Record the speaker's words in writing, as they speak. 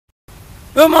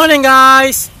Good morning,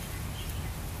 guys.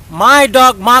 My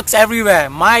dog marks everywhere.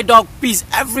 My dog pees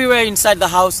everywhere inside the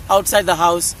house, outside the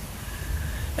house,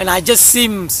 and I just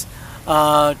seems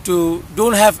to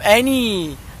don't have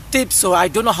any tips, so I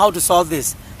don't know how to solve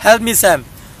this. Help me, Sam.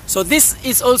 So this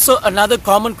is also another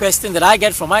common question that I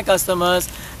get from my customers,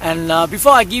 and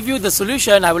before I give you the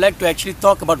solution, I would like to actually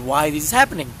talk about why this is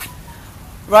happening.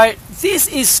 Right? This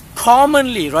is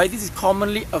commonly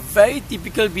a very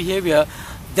typical behavior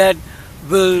that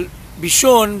will be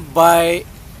shown by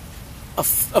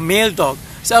a male dog.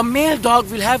 So a male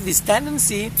dog will have this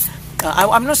tendency,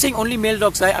 I'm not saying only male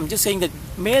dogs, right? I'm just saying that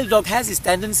male dog has this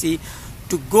tendency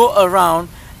to go around,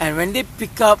 and when they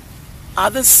pick up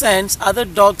other scents, other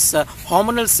dogs'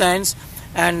 hormonal scents,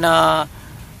 and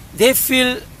they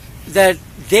feel that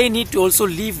they need to also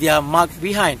leave their mark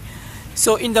behind.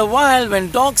 So in the wild, when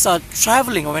dogs are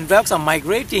traveling or when dogs are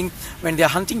migrating, when they are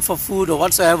hunting for food or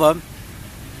whatsoever,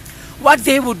 what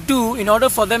they would do in order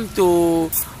for them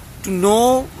to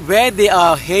know where they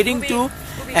are heading to,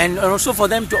 and also for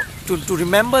them to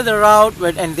remember the route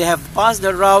and they have passed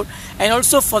the route, and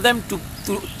also for them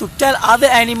to tell other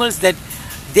animals that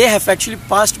they have actually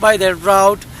passed by their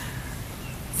route,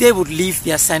 they would leave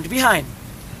their scent behind.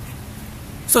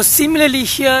 So similarly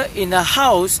here in a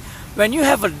house, when you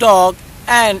have a dog,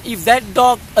 and if that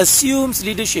dog assumes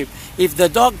leadership, if the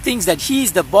dog thinks that he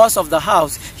is the boss of the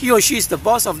house, he or she is the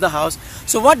boss of the house,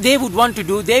 so what they would want to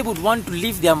do, they would want to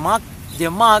leave their mark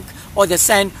or their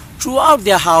scent throughout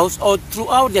their house or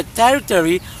throughout their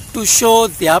territory to show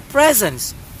their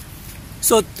presence.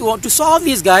 So to solve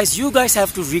these guys, you guys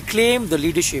have to reclaim the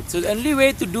leadership. So the only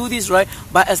way to do this, right,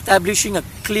 by establishing a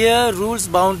clear rules,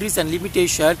 boundaries and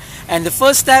limitation. And the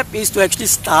first step is to actually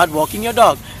start walking your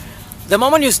dog. The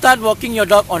moment you start walking your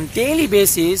dog on daily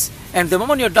basis, and the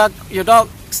moment your dog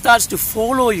starts to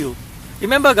follow you,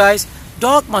 remember guys,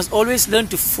 dog must always learn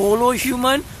to follow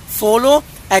human, follow,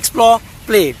 explore,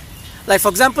 play. Like for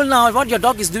example now, what your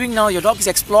dog is doing now, your dog is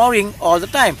exploring all the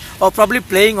time, or probably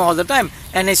playing all the time,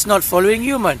 and it's not following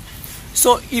human.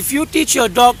 So if you teach your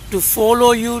dog to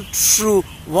follow you through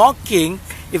walking,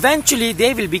 eventually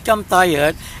they will become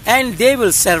tired and they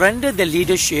will surrender the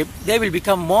leadership, they will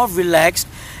become more relaxed,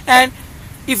 and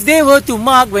if they were to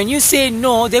mark, when you say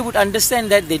no, they would understand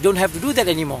that they don't have to do that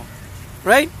anymore,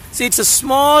 right? So it's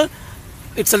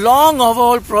a long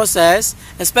overall process,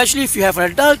 especially if you have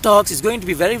an adult dog. It's going to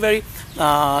be very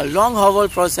long overall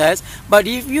process, but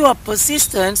if you are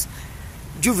persistent,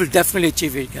 you will definitely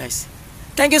achieve it, guys.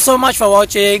 Thank you so much for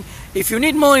watching. If you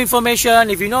need more information,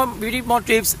 if you need more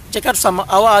tips, check out some of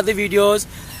our other videos.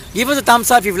 Give us a thumbs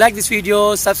up if you like this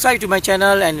video, subscribe to my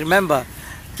channel, and remember,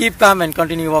 keep calm and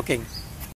continue walking.